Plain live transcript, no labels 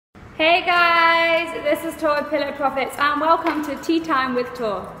Hey guys, this is Tor with Pillow Profits and welcome to Tea Time with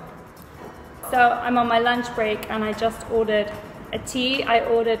Tor. So I'm on my lunch break and I just ordered a tea. I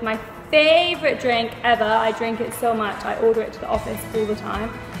ordered my favorite drink ever. I drink it so much. I order it to the office all the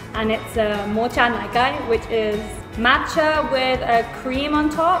time. And it's a mocha nagai, which is matcha with a cream on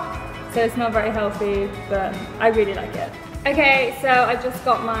top. So it's not very healthy, but I really like it. Okay, so I just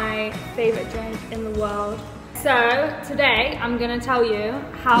got my favorite drink in the world. So today I'm going to tell you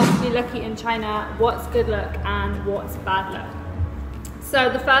how to be lucky in China, what's good luck and what's bad luck. So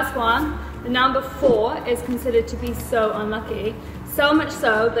the first one, the number 4 is considered to be so unlucky. So much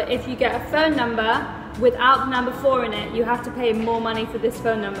so that if you get a phone number without the number 4 in it, you have to pay more money for this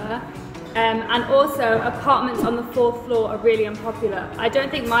phone number. And also apartments on the 4th floor are really unpopular. I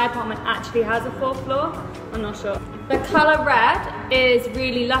don't think my apartment actually has a 4th floor, I'm not sure. The color red is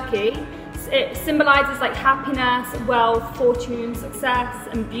really lucky. It symbolizes like happiness, wealth, fortune, success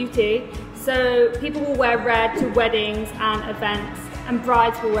and beauty. So people will wear red to weddings and events, and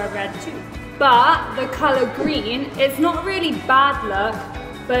brides will wear red too. But the color green is not really bad luck,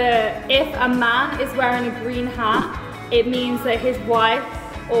 but if a man is wearing a green hat, it means that his wife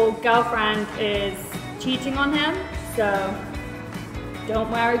or girlfriend is cheating on him, so don't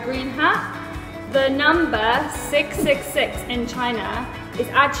wear a green hat. The number 666 in China is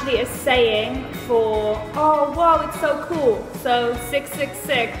actually a saying for, oh wow, it's so cool. So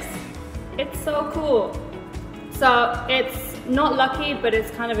 666, it's so cool. So it's not lucky, but it's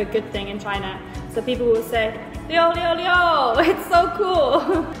kind of a good thing in China. So people will say, Leo, Leo, Leo, it's so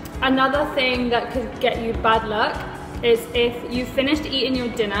cool. Another thing that could get you bad luck is if you finished eating your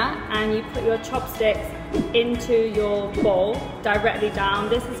dinner and you put your chopsticks into your bowl directly down.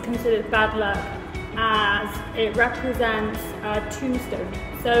 This is considered bad luck as it represents a tombstone.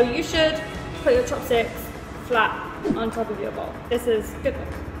 So you should put your chopsticks flat on top of your bowl. This is good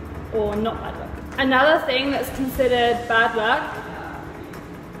luck or not bad luck. Another thing that's considered bad luck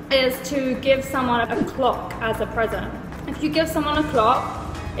is to give someone a clock as a present. If you give someone a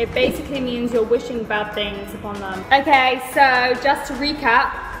clock, it basically means you're wishing bad things upon them. Okay, so just to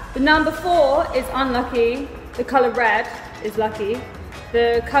recap, the number 4 is unlucky, the color red is lucky,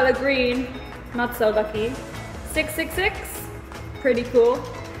 the color green, not so lucky, 666, pretty cool,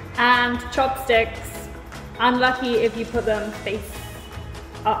 and chopsticks, unlucky if you put them face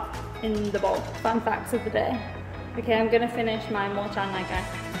up in the bowl. Fun facts of the day. Okay, I'm gonna finish my mocha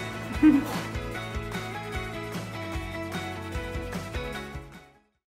nagai.